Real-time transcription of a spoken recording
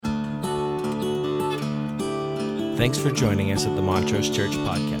Thanks for joining us at the Montrose Church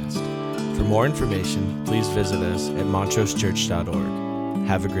Podcast. For more information, please visit us at montrosechurch.org.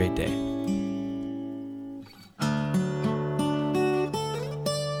 Have a great day.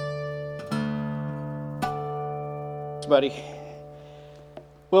 Buddy.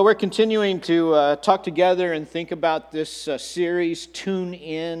 Well, we're continuing to talk together and think about this series, Tune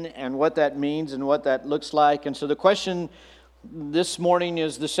In, and what that means and what that looks like. And so the question this morning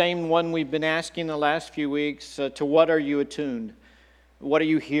is the same one we've been asking the last few weeks. To what are you attuned? What are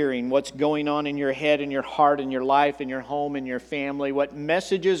you hearing? What's going on in your head, in your heart, in your life, in your home, in your family? What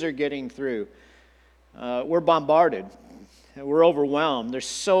messages are getting through? We're bombarded. We're overwhelmed. There's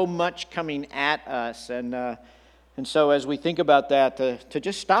so much coming at us. And so as we think about that, to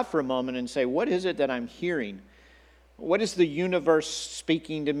just stop for a moment and say, what is it that I'm hearing? What is the universe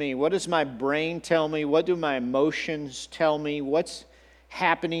speaking to me? What does my brain tell me? What do my emotions tell me? What's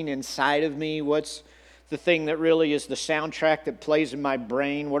happening inside of me? What's the thing that really is the soundtrack that plays in my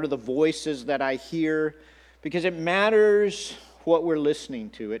brain? What are the voices that I hear? Because it matters what we're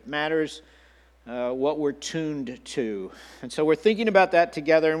listening to. It matters what we're tuned to. And so we're thinking about that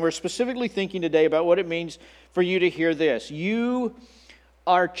together, and we're specifically thinking today about what it means for you to hear this. You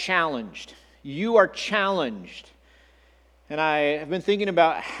are challenged. You are challenged. And I have been thinking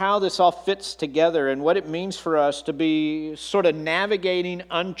about how this all fits together and what it means for us to be sort of navigating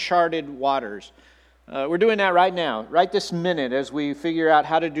uncharted waters. We're doing that right now, right this minute, as we figure out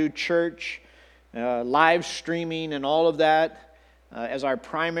how to do church, live streaming, and all of that as our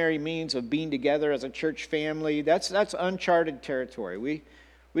primary means of being together as a church family. That's uncharted territory.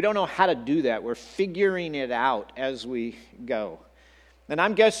 We don't know how to do that. We're figuring it out as we go. And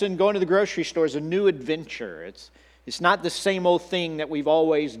I'm guessing going to the grocery store is a new adventure. It's not the same old thing that we've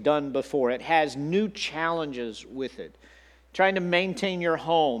always done before. It has new challenges with it. Trying to maintain your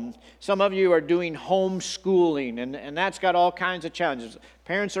home. Some of you are doing homeschooling, and that's got all kinds of challenges.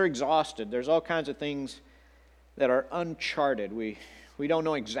 Parents are exhausted. There's all kinds of things that are uncharted. We don't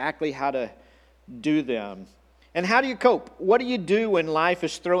know exactly how to do them. And how do you cope? What do you do when life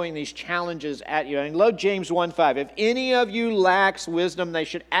is throwing these challenges at you? I love James 1:5. If any of you lacks wisdom, they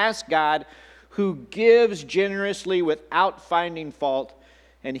should ask God, who gives generously without finding fault,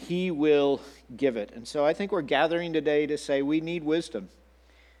 and He will give it. And so I think we're gathering today to say we need wisdom.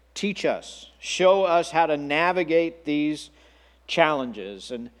 Teach us. Show us how to navigate these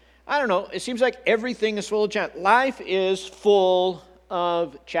challenges. And I don't know, it seems like everything is full of challenges. Life is full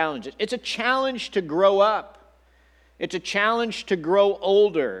of challenges. It's a challenge to grow up. It's a challenge to grow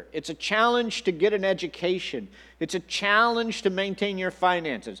older. It's a challenge to get an education. It's a challenge to maintain your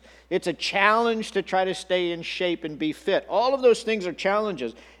finances. It's a challenge to try to stay in shape and be fit. All of those things are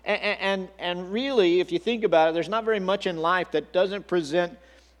challenges. And really, if you think about it, there's not very much in life that doesn't present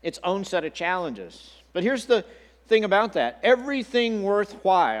its own set of challenges. But here's the thing about that. Everything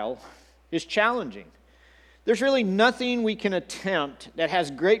worthwhile is challenging. There's really nothing we can attempt that has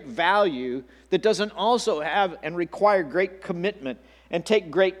great value that doesn't also have and require great commitment and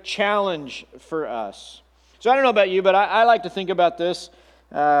take great challenge for us. So I don't know about you, but I like to think about this,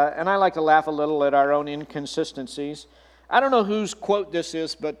 and I like to laugh a little at our own inconsistencies. I don't know whose quote this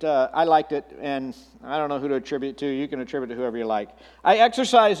is, but I liked it, and I don't know who to attribute it to. You can attribute it to whoever you like. I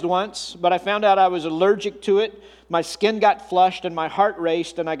exercised once, but I found out I was allergic to it. My skin got flushed, and my heart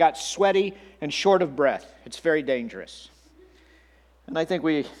raced, and I got sweaty and short of breath. It's very dangerous. And I think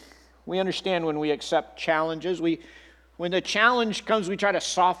we understand when we accept challenges. When the challenge comes, we try to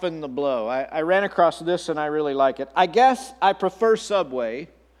soften the blow. I ran across this, and I really like it. I guess I prefer Subway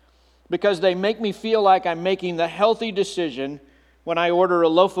because they make me feel like I'm making the healthy decision when I order a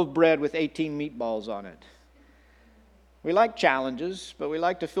loaf of bread with 18 meatballs on it. We like challenges, but we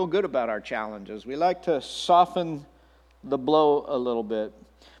like to feel good about our challenges. We like to soften the blow a little bit.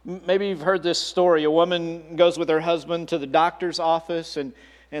 Maybe you've heard this story. A woman goes with her husband to the doctor's office, and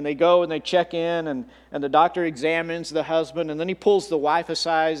they go and they check in, and the doctor examines the husband, and then he pulls the wife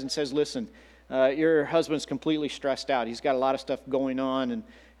aside and says, listen, your husband's completely stressed out. He's got a lot of stuff going on,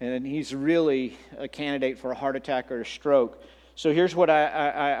 and he's really a candidate for a heart attack or a stroke. So here's what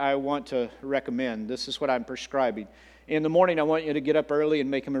I want to recommend. This is what I'm prescribing. In the morning, I want you to get up early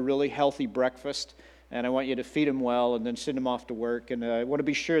and make him a really healthy breakfast, and I want you to feed him well and then send him off to work. And I want to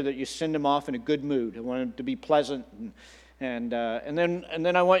be sure that you send him off in a good mood. I want him to be pleasant, and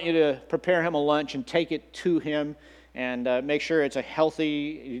then I want you to prepare him a lunch and take it to him, and make sure it's a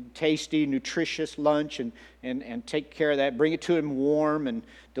healthy, tasty, nutritious lunch, and take care of that. Bring it to him warm and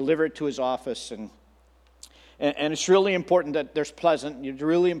deliver it to his office. And it's really important that there's pleasant. It's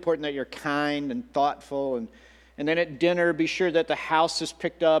really important that you're kind and thoughtful, And then at dinner, be sure that the house is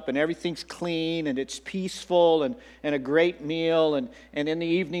picked up and everything's clean and it's peaceful and a great meal. And in the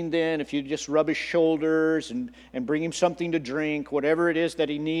evening then, if you just rub his shoulders and bring him something to drink, whatever it is that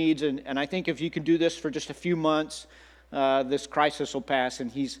he needs. And I think if you can do this for just a few months, this crisis will pass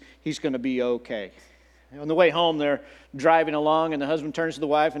and he's going to be okay. On the way home, they're driving along, and the husband turns to the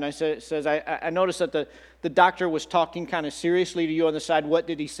wife and says, I noticed that the doctor was talking kind of seriously to you on the side. What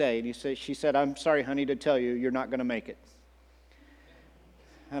did he say? And she said, I'm sorry, honey, to tell you, you're not going to make it.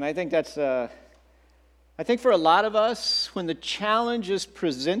 And I think that's, I think for a lot of us, when the challenge is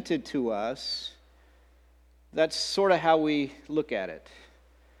presented to us, that's sort of how we look at it.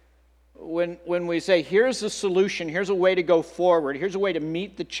 When we say, here's the solution, here's a way to go forward, here's a way to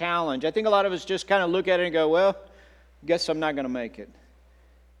meet the challenge, I think a lot of us just kind of look at it and go, well, guess I'm not going to make it.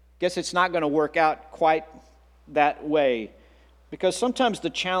 Guess it's not going to work out quite that way. Because sometimes the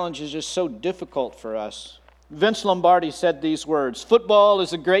challenge is just so difficult for us. Vince Lombardi said these words, football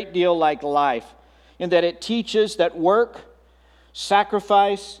is a great deal like life in that it teaches that work,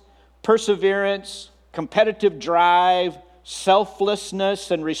 sacrifice, perseverance, competitive drive, selflessness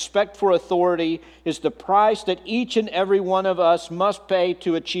and respect for authority is the price that each and every one of us must pay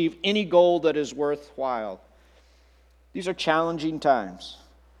to achieve any goal that is worthwhile. These are challenging times.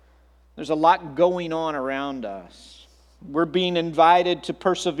 There's a lot going on around us. We're being invited to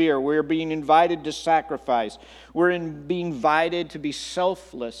persevere. We're being invited to sacrifice. We're being invited to be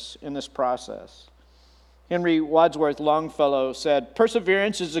selfless in this process. Henry Wadsworth Longfellow said,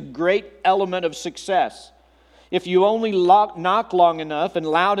 perseverance is a great element of success. If you only knock long enough and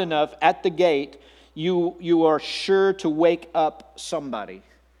loud enough at the gate, you are sure to wake up somebody.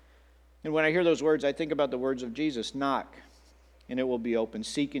 And when I hear those words, I think about the words of Jesus, knock, and it will be open.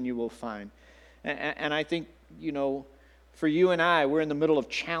 Seek, and you will find. And I think, for you and I, we're in the middle of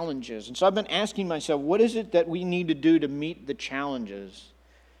challenges. And so I've been asking myself, what is it that we need to do to meet the challenges?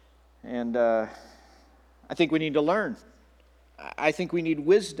 And I think we need to learn. I think we need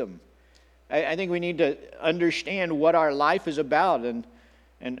wisdom. I think we need to understand what our life is about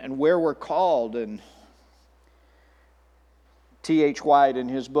and where we're called. And T.H. White, in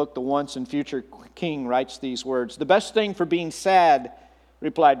his book, The Once and Future King, writes these words. The best thing for being sad,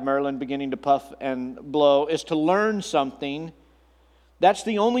 replied Merlin, beginning to puff and blow, is to learn something. That's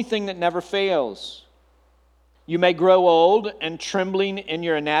the only thing that never fails. You may grow old and trembling in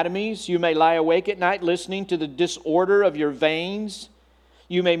your anatomies. You may lie awake at night listening to the disorder of your veins.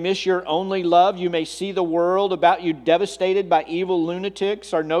 You may miss your only love. You may see the world about you devastated by evil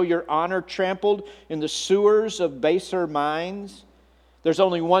lunatics or know your honor trampled in the sewers of baser minds. There's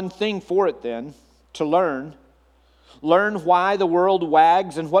only one thing for it then, to learn. Learn why the world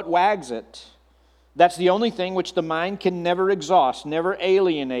wags and what wags it. That's the only thing which the mind can never exhaust, never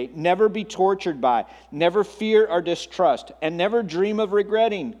alienate, never be tortured by, never fear or distrust, and never dream of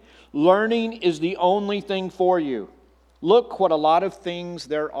regretting. Learning is the only thing for you. Look what a lot of things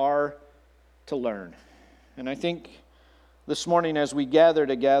there are to learn. And I think this morning as we gather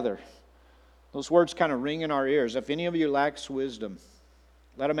together, those words kind of ring in our ears. If any of you lacks wisdom,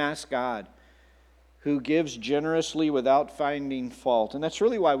 let him ask God, who gives generously without finding fault. And that's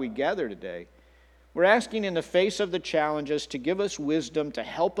really why we gather today. We're asking in the face of the challenges to give us wisdom, to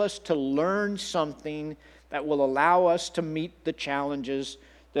help us to learn something that will allow us to meet the challenges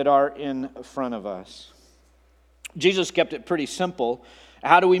that are in front of us. Jesus kept it pretty simple.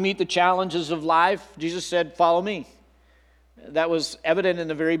 How do we meet the challenges of life? Jesus said, follow me. That was evident in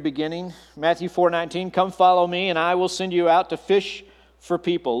the very beginning. Matthew 4:19, come follow me and I will send you out to fish for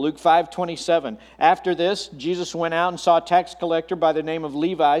people. Luke 5:27. After this, Jesus went out and saw a tax collector by the name of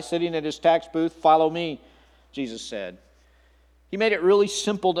Levi sitting at his tax booth. Follow me, Jesus said. He made it really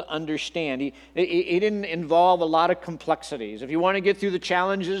simple to understand. He didn't involve a lot of complexities. If you want to get through the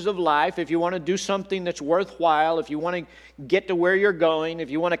challenges of life, if you want to do something that's worthwhile, if you want to get to where you're going, if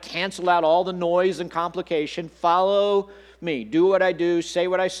you want to cancel out all the noise and complication, follow me. Do what I do, say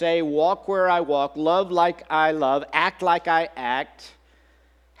what I say, walk where I walk, love like I love, act like I act,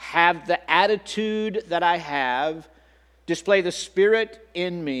 have the attitude that I have, display the Spirit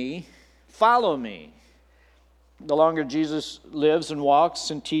in me, follow me. The longer Jesus lives and walks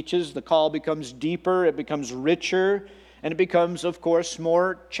and teaches, the call becomes deeper, it becomes richer, and it becomes, of course,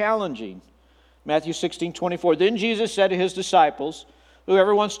 more challenging. Matthew 16:24. Then Jesus said to his disciples,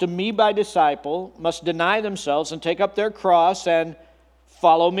 whoever wants to be my disciple must deny themselves and take up their cross and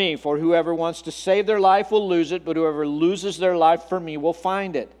follow me. For whoever wants to save their life will lose it, but whoever loses their life for me will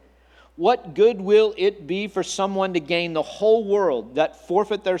find it. What good will it be for someone to gain the whole world, that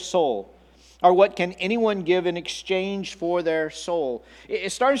forfeit their soul? Or what can anyone give in exchange for their soul?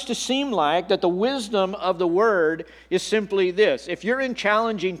 It starts to seem like that the wisdom of the word is simply this. If you're in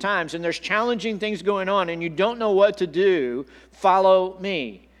challenging times and there's challenging things going on and you don't know what to do, follow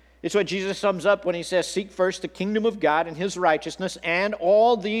me. It's what Jesus sums up when he says, seek first the kingdom of God and his righteousness, and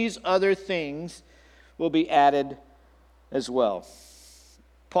all these other things will be added as well.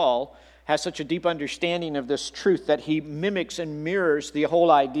 Paul has such a deep understanding of this truth that he mimics and mirrors the whole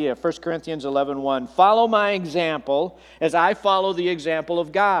idea. 1 Corinthians 11:1, follow my example as I follow the example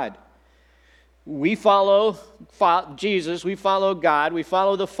of God. We follow Jesus, we follow God, we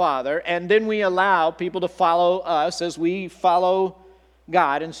follow the Father, and then we allow people to follow us as we follow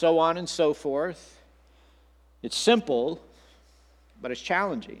God, and so on and so forth. It's simple, but it's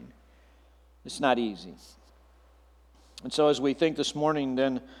challenging. It's not easy. And so as we think this morning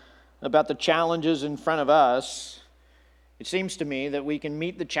then about the challenges in front of us, it seems to me that we can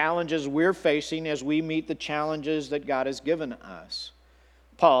meet the challenges we're facing as we meet the challenges that God has given us.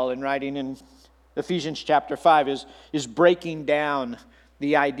 Paul, in writing in Ephesians chapter 5, is breaking down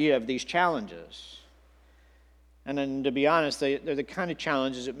the idea of these challenges. And then, to be honest, they're the kind of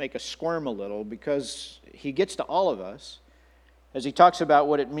challenges that make us squirm a little, because he gets to all of us as he talks about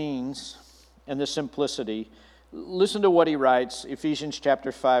what it means and the simplicity. Listen to what he writes, Ephesians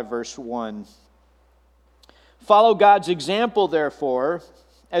chapter 5, verse 1. Follow God's example, therefore,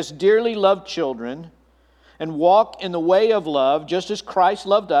 as dearly loved children, and walk in the way of love, just as Christ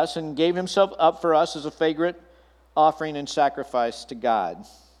loved us and gave himself up for us as a fragrant offering and sacrifice to God.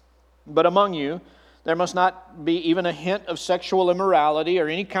 But among you, there must not be even a hint of sexual immorality or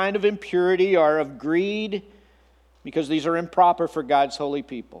any kind of impurity or of greed, because these are improper for God's holy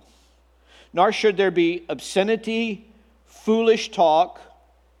people. Nor should there be obscenity, foolish talk,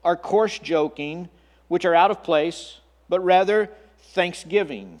 or coarse joking, which are out of place, but rather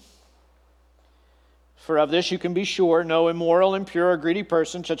thanksgiving. For of this you can be sure, no immoral, impure, or greedy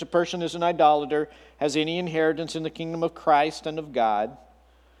person, such a person as an idolater, has any inheritance in the kingdom of Christ and of God.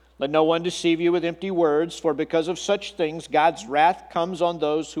 Let no one deceive you with empty words, for because of such things God's wrath comes on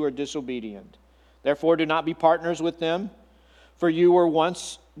those who are disobedient. Therefore do not be partners with them, for you were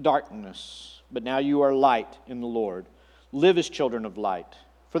once darkness, but now you are light in the Lord. Live as children of light.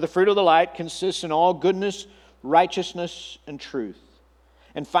 For the fruit of the light consists in all goodness, righteousness, and truth.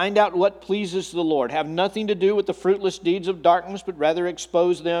 And find out what pleases the Lord. Have nothing to do with the fruitless deeds of darkness, but rather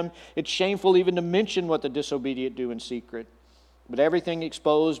expose them. It's shameful even to mention what the disobedient do in secret. But everything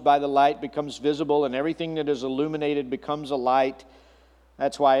exposed by the light becomes visible, and everything that is illuminated becomes a light.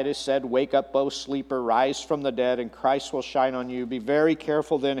 That's why it is said, wake up, O sleeper, rise from the dead, and Christ will shine on you. Be very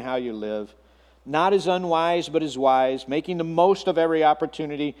careful then how you live, not as unwise, but as wise, making the most of every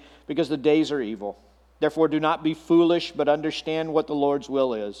opportunity, because the days are evil. Therefore do not be foolish, but understand what the Lord's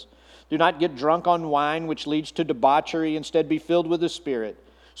will is. Do not get drunk on wine, which leads to debauchery. Instead, be filled with the Spirit,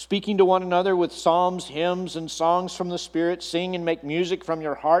 speaking to one another with psalms, hymns, and songs from the Spirit. Sing and make music from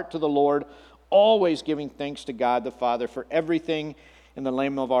your heart to the Lord, always giving thanks to God the Father for everything in the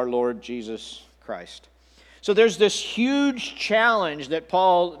name of our Lord Jesus Christ. So there's this huge challenge that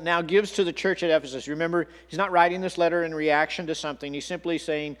Paul now gives to the church at Ephesus. Remember, he's not writing this letter in reaction to something. He's simply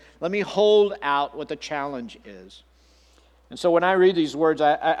saying, let me hold out what the challenge is. And so when I read these words,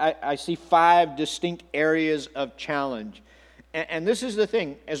 I see 5 distinct areas of challenge. And this is the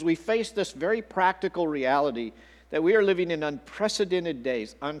thing, as we face this very practical reality that we are living in unprecedented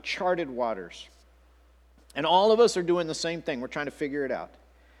days, uncharted waters. And all of us are doing the same thing. We're trying to figure it out.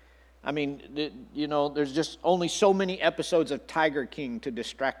 I mean, there's just only so many episodes of Tiger King to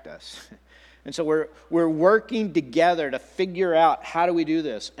distract us. And so we're working together to figure out, how do we do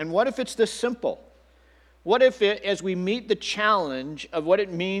this? And what if it's this simple? What if as we meet the challenge of what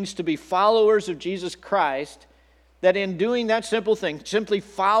it means to be followers of Jesus Christ, that in doing that simple thing, simply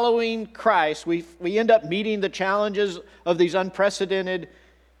following Christ, we end up meeting the challenges of these unprecedented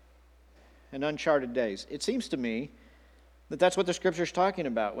and uncharted days? It seems to me that that's what the Scripture is talking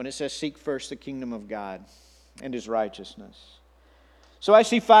about when it says, seek first the kingdom of God and his righteousness. So I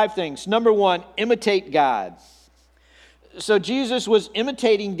see 5 things. Number 1, imitate God. So Jesus was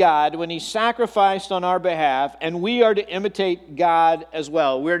imitating God when he sacrificed on our behalf, and we are to imitate God as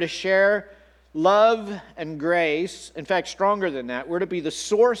well. We're to share love and grace. In fact, stronger than that, we're to be the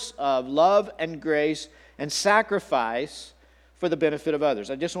source of love and grace and sacrifice for the benefit of others.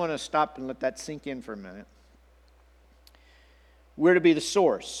 I just want to stop and let that sink in for a minute. We're to be the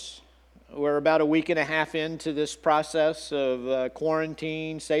source. We're about a week and a half into this process of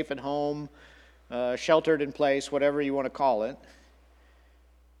quarantine, safe at home, sheltered in place, whatever you want to call it.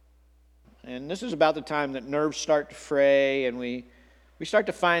 And this is about the time that nerves start to fray and we we start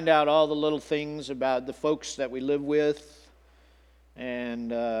to find out all the little things about the folks that we live with, and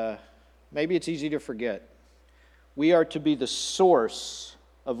maybe it's easy to forget. We are to be the source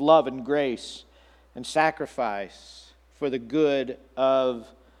of love and grace and sacrifice for the good of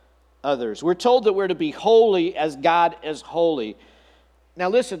others. We're told that we're to be holy as God is holy. Now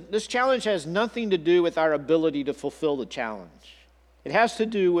listen, this challenge has nothing to do with our ability to fulfill the challenge. It has to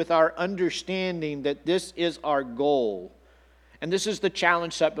do with our understanding that this is our goal. And this is the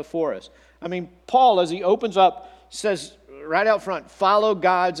challenge set before us. I mean, Paul, as he opens up, says right out front, follow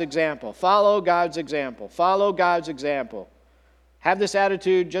God's example. Follow God's example. Follow God's example. Have this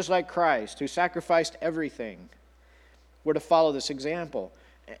attitude just like Christ, who sacrificed everything. We're to follow this example.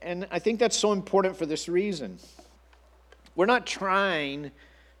 And I think that's so important for this reason. We're not trying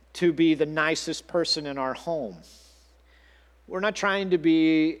to be the nicest person in our home. We're not trying to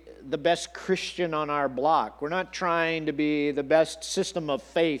be the best Christian on our block. We're not trying to be the best system of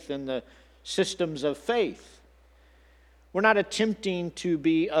faith in the systems of faith. We're not attempting to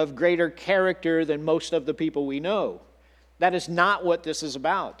be of greater character than most of the people we know. That is not what this is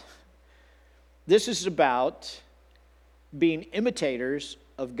about. This is about being imitators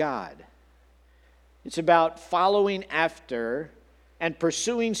of God. It's about following after and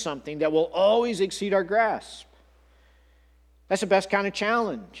pursuing something that will always exceed our grasp. That's the best kind of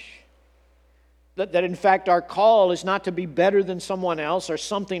challenge. That in fact our call is not to be better than someone else or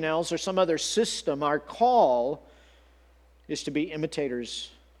something else or some other system. Our call is to be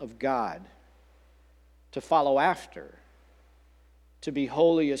imitators of God, to follow after, to be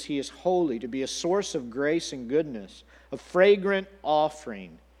holy as He is holy, to be a source of grace and goodness, a fragrant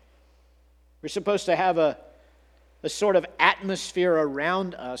offering. We're supposed to have a sort of atmosphere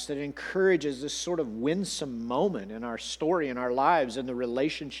around us that encourages this sort of winsome moment in our story, in our lives, in the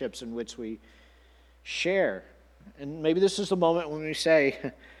relationships in which we share. And maybe this is the moment when we say,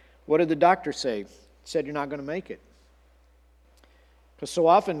 what did the doctor say? He said you're not going to make it. Because so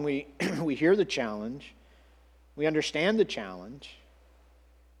often we hear the challenge, we understand the challenge.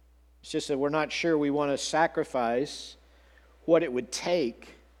 It's just that we're not sure we want to sacrifice what it would take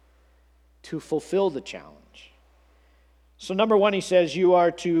to fulfill the challenge. So number one, he says you are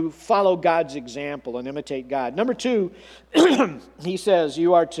to follow God's example and imitate God. Number two, he says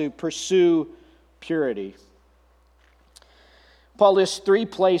you are to pursue purity. Paul lists three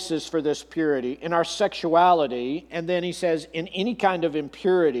places for this purity: in our sexuality, and then he says in any kind of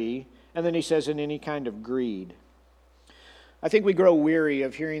impurity, and then he says in any kind of greed. I think we grow weary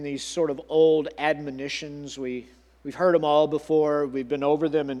of hearing these sort of old admonitions. We've heard them all before. We've been over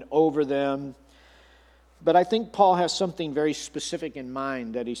them and over them. But I think Paul has something very specific in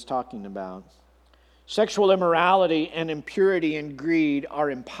mind that he's talking about. Sexual immorality and impurity and greed are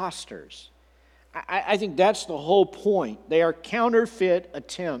imposters. I think that's the whole point. They are counterfeit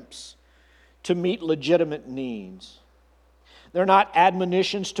attempts to meet legitimate needs. They're not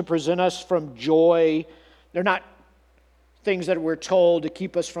admonitions to present us from joy. They're not things that we're told to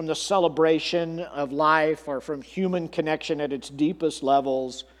keep us from the celebration of life or from human connection at its deepest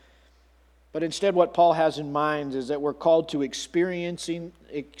levels. But instead what Paul has in mind is that we're called to experience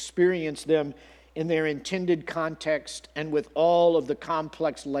them in their intended context and with all of the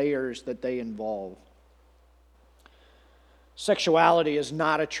complex layers that they involve. Sexuality is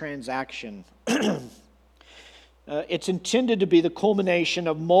not a transaction. It's intended to be the culmination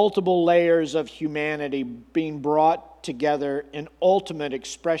of multiple layers of humanity being brought together in ultimate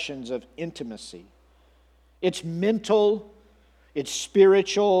expressions of intimacy. It's mental, it's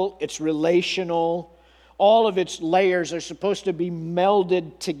spiritual, it's relational. All of its layers are supposed to be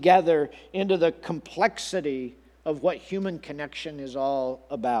melded together into the complexity of what human connection is all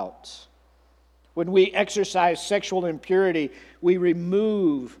about. When we exercise sexual impurity, we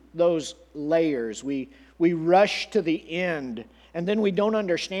remove those layers. We rush to the end, and then we don't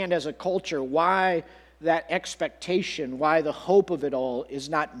understand as a culture why that expectation, why the hope of it all is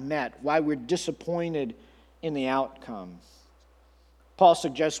not met, why we're disappointed in the outcome. Paul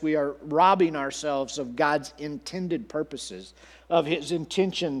suggests we are robbing ourselves of God's intended purposes, of His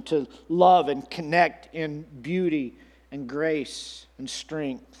intention to love and connect in beauty and grace and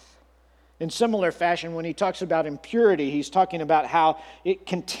strength. In similar fashion, when he talks about impurity, he's talking about how it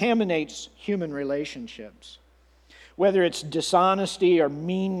contaminates human relationships. Whether it's dishonesty or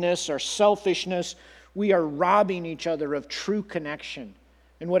meanness or selfishness, we are robbing each other of true connection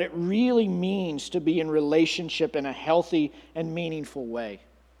and what it really means to be in relationship in a healthy and meaningful way.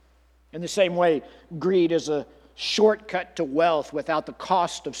 In the same way, greed is a shortcut to wealth without the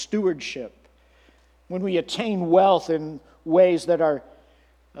cost of stewardship. When we attain wealth in ways that are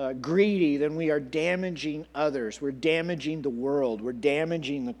greedy, then we are damaging others. We're damaging the world. We're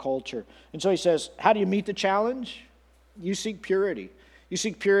damaging the culture. And so he says, how do you meet the challenge? You seek purity. You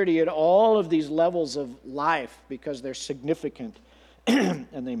seek purity at all of these levels of life because they're significant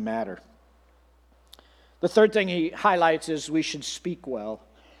and they matter. The third thing he highlights is we should speak well.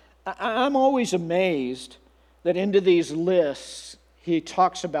 I'm always amazed that into these lists he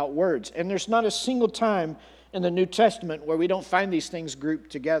talks about words. And there's not a single time in the New Testament where we don't find these things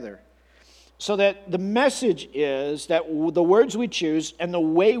grouped together. So that the message is that the words we choose and the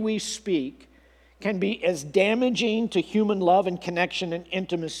way we speak can be as damaging to human love and connection and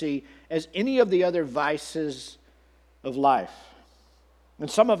intimacy as any of the other vices of life. And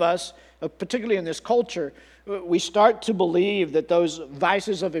some of us, particularly in this culture, we start to believe that those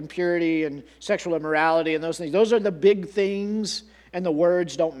vices of impurity and sexual immorality and those things, those are the big things, and the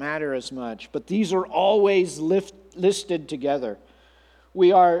words don't matter as much. But these are always listed together.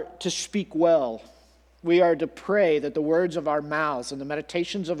 We are to speak well. We are to pray that the words of our mouths and the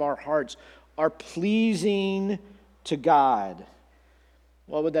meditations of our hearts are pleasing to God.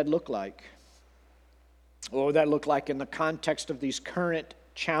 What would that look like? What would that look like in the context of these current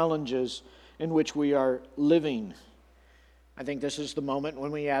challenges in which we are living? I think this is the moment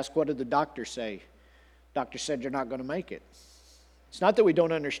when we ask, what did the doctor say? Doctor said you're not going to make it. It's not that we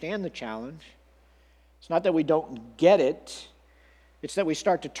don't understand the challenge. It's not that we don't get it. It's that we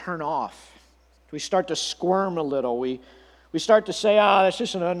start to turn off. We start to squirm a little. We start to say, that's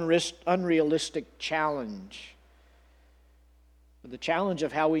just an unrealistic challenge. But the challenge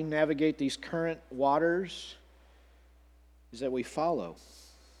of how we navigate these current waters is that we follow.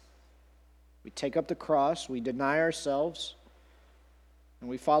 We take up the cross, we deny ourselves, and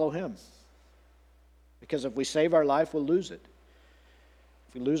we follow Him. Because if we save our life, we'll lose it.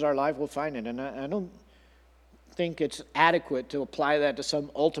 If we lose our life, we'll find it. And I don't think it's adequate to apply that to some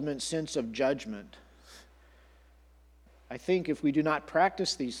ultimate sense of judgment. I think if we do not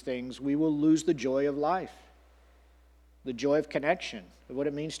practice these things, we will lose the joy of life, the joy of connection, of what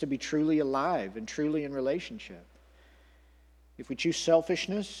it means to be truly alive and truly in relationship. If we choose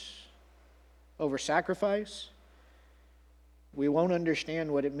selfishness over sacrifice, we won't understand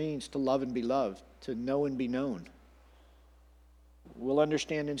what it means to love and be loved, to know and be known. We'll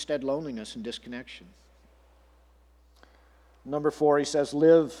understand instead loneliness and disconnection. Number 4, he says,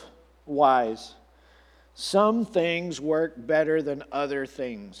 live wise. Some things work better than other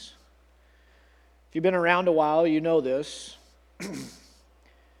things. If you've been around a while, you know this.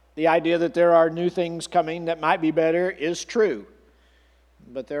 The idea that there are new things coming that might be better is true.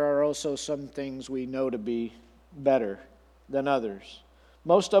 But there are also some things we know to be better than others.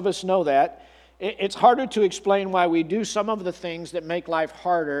 Most of us know that. It's harder to explain why we do some of the things that make life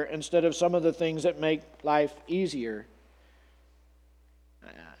harder instead of some of the things that make life easier.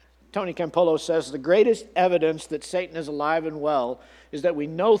 Tony Campolo says the greatest evidence that Satan is alive and well is that we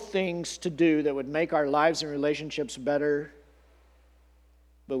know things to do that would make our lives and relationships better,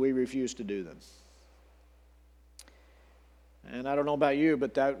 but we refuse to do them. And I don't know about you,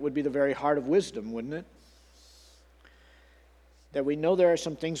 but that would be the very heart of wisdom, wouldn't it? That we know there are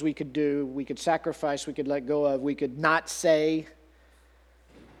some things we could do, we could sacrifice, we could let go of, we could not say,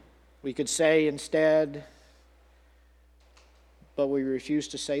 we could say instead, but we refuse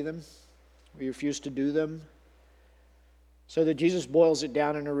to say them, we refuse to do them. So that Jesus boils it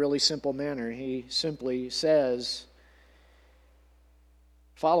down in a really simple manner. He simply says,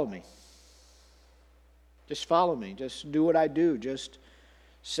 follow me. Just follow me. Just do what I do. Just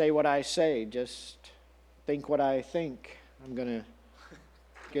say what I say. Just think what I think. I'm going to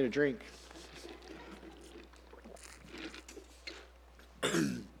get a drink.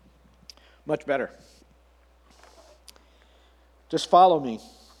 Much better. Just follow me.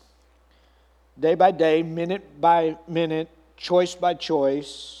 Day by day, minute by minute, choice by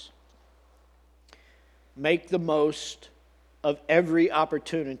choice. Make the most of every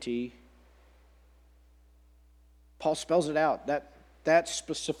opportunity. Paul spells it out, that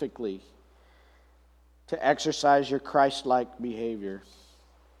specifically, to exercise your Christ-like behavior.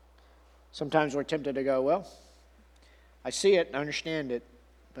 Sometimes we're tempted to go, well, I see it and I understand it,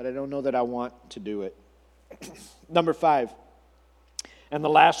 but I don't know that I want to do it. Number 5, and the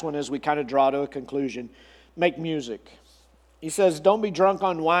last one as we kind of draw to a conclusion, make music. He says, don't be drunk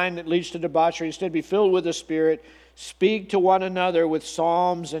on wine that leads to debauchery. Instead, be filled with the Spirit. Speak to one another with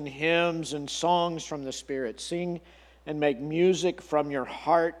psalms and hymns and songs from the Spirit. Sing and make music from your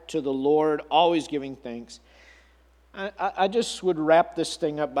heart to the Lord, always giving thanks. I just would wrap this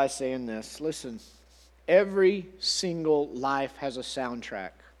thing up by saying this. Listen, every single life has a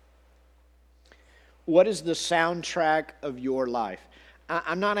soundtrack. What is the soundtrack of your life?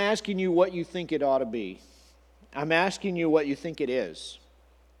 I'm not asking you what you think it ought to be. I'm asking you what you think it is.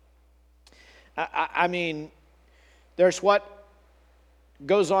 I mean, there's what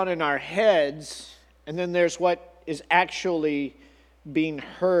goes on in our heads, and then there's what is actually being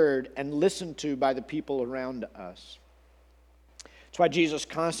heard and listened to by the people around us. That's why Jesus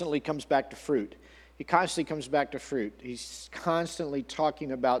constantly comes back to fruit. He constantly comes back to fruit. He's constantly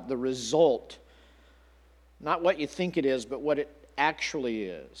talking about the result, not what you think it is, but what it actually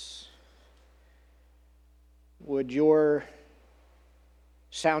is. Would your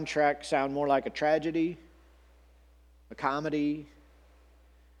soundtrack sound more like a tragedy, a comedy,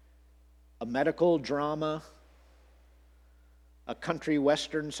 a medical drama, a country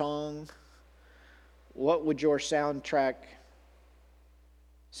western song? What would your soundtrack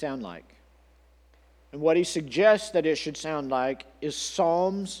sound like? And what he suggests that it should sound like is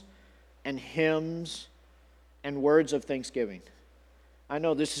psalms and hymns and words of thanksgiving. I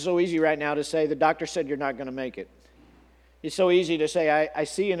know this is so easy right now to say, the doctor said you're not going to make it. It's so easy to say, I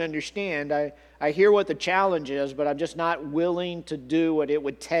see and understand. I hear what the challenge is, but I'm just not willing to do what it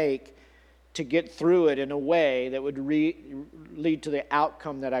would take to get through it in a way that would lead to the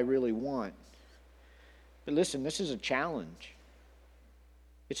outcome that I really want. But listen, this is a challenge.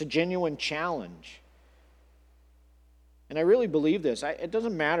 It's a genuine challenge. And I really believe this. It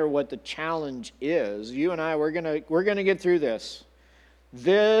doesn't matter what the challenge is. You and I, we're gonna get through this.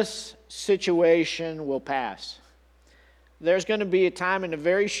 This situation will pass. There's going to be a time in a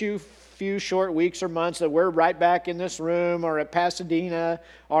very few short weeks or months that we're right back in this room or at Pasadena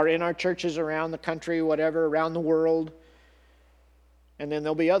or in our churches around the country, whatever, around the world. And then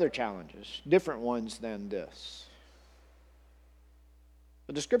there'll be other challenges, different ones than this.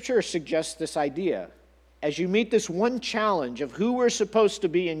 But the Scripture suggests this idea. As you meet this one challenge of who we're supposed to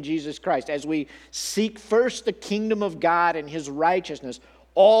be in Jesus Christ, as we seek first the kingdom of God and His righteousness,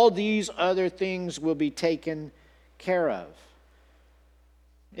 all these other things will be taken care of.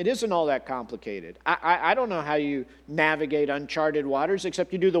 It isn't all that complicated. I don't know how you navigate uncharted waters,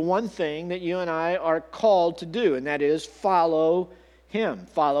 except you do the one thing that you and I are called to do, and that is follow Him.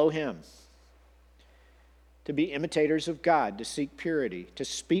 Follow Him. To be imitators of God, to seek purity, to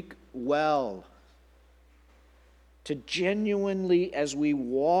speak well, to genuinely, as we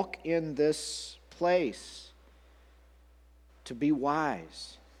walk in this place, to be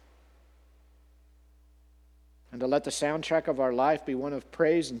wise. And to let the soundtrack of our life be one of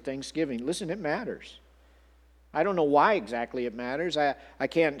praise and thanksgiving. Listen, it matters. I don't know why exactly it matters. I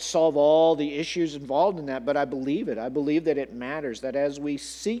can't solve all the issues involved in that, but I believe it. I believe that it matters, that as we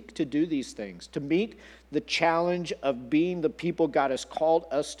seek to do these things, to meet the challenge of being the people God has called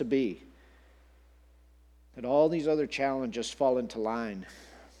us to be, that all these other challenges fall into line.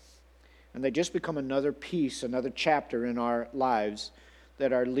 And they just become another piece, another chapter in our lives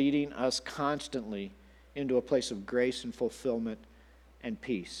that are leading us constantly into a place of grace and fulfillment and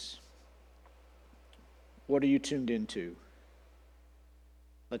peace. What are you tuned into?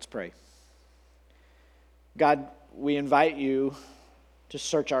 Let's pray. God, we invite you to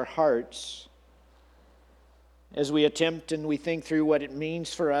search our hearts as we attempt and we think through what it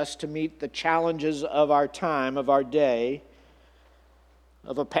means for us to meet the challenges of our time, of our day,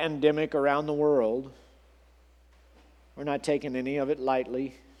 of a pandemic around the world. We're not taking any of it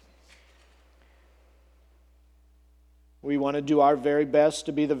lightly. We want to do our very best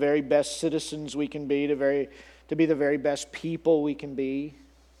to be the very best citizens we can be, to be the very best people we can be.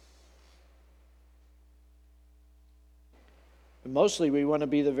 But mostly we want to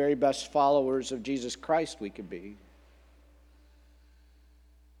be the very best followers of Jesus Christ we could be.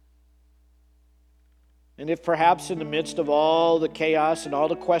 And if perhaps in the midst of all the chaos and all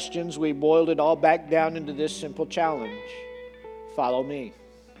the questions, we boiled it all back down into this simple challenge: follow me.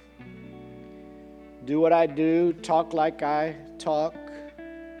 Do what I do, talk like I talk,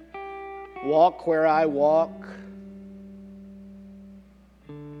 walk where I walk,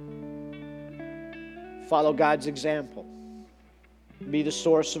 follow God's example, be the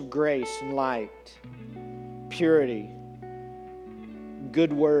source of grace and light, purity,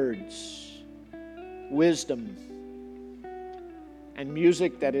 good words, wisdom, and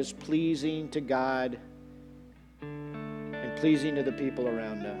music that is pleasing to God and pleasing to the people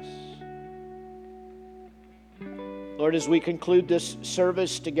around us. Lord, as we conclude this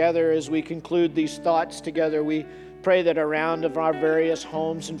service together, as we conclude these thoughts together, we pray that around of our various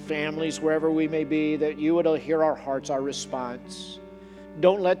homes and families, wherever we may be, that you would hear our hearts, our response.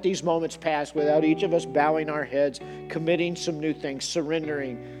 Don't let these moments pass without each of us bowing our heads, committing some new things,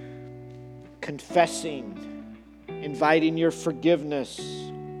 surrendering, confessing, inviting your forgiveness,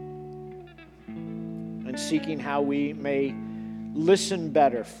 and seeking how we may listen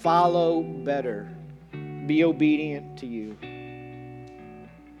better, follow better, be obedient to you.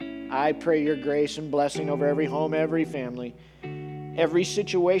 I pray your grace and blessing over every home, every family, every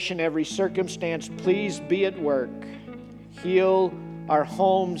situation, every circumstance. Please be at work. Heal our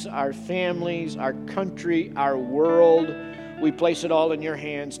homes, our families, our country, our world. We place it all in your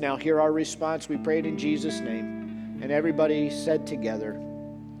hands. Now hear our response. We pray it in Jesus' name. And everybody said together,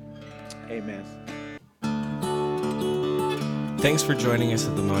 amen. Thanks for joining us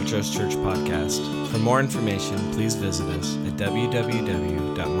at the Montrose Church Podcast. For more information, please visit us at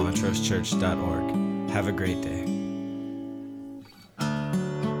www.montrosechurch.org. Have a great day.